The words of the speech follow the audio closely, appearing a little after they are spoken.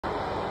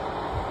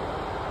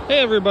Hey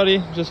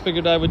everybody, just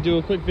figured I would do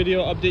a quick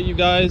video update you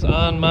guys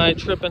on my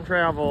trip and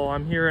travel.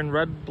 I'm here in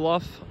Red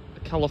Bluff,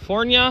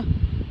 California.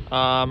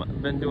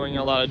 I've been doing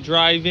a lot of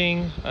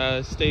driving.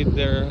 Stayed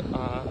there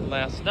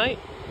last night,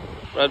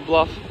 Red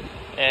Bluff,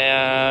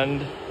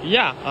 and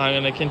yeah, I'm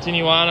gonna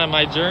continue on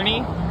my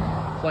journey.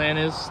 Plan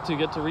is to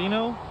get to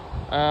Reno.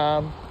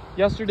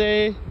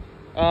 Yesterday,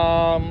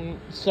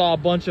 saw a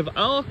bunch of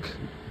elk.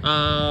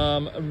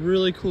 A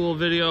really cool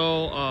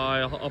video.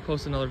 I'll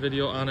post another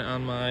video on it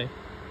on my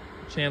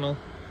channel.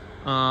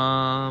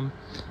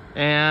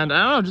 And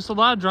I don't know, just a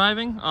lot of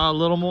driving, a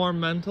little more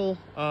mental,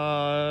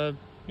 kind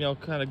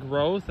of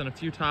growth, and a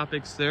few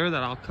topics there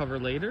that I'll cover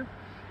later.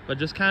 But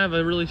just kind of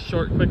a really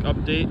short, quick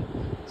update.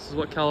 This is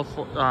what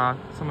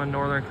some of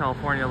Northern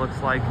California looks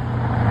like,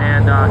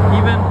 and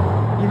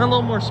even a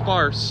little more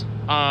sparse.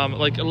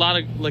 Like a lot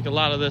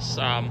of this,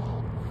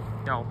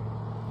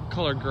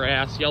 color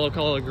grass, yellow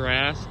color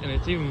grass, and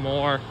it's even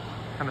more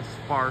kind of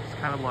sparse,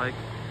 kind of like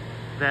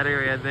that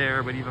area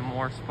there, but even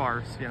more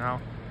sparse,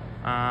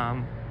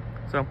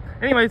 So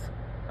anyways,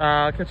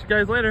 catch you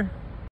guys later.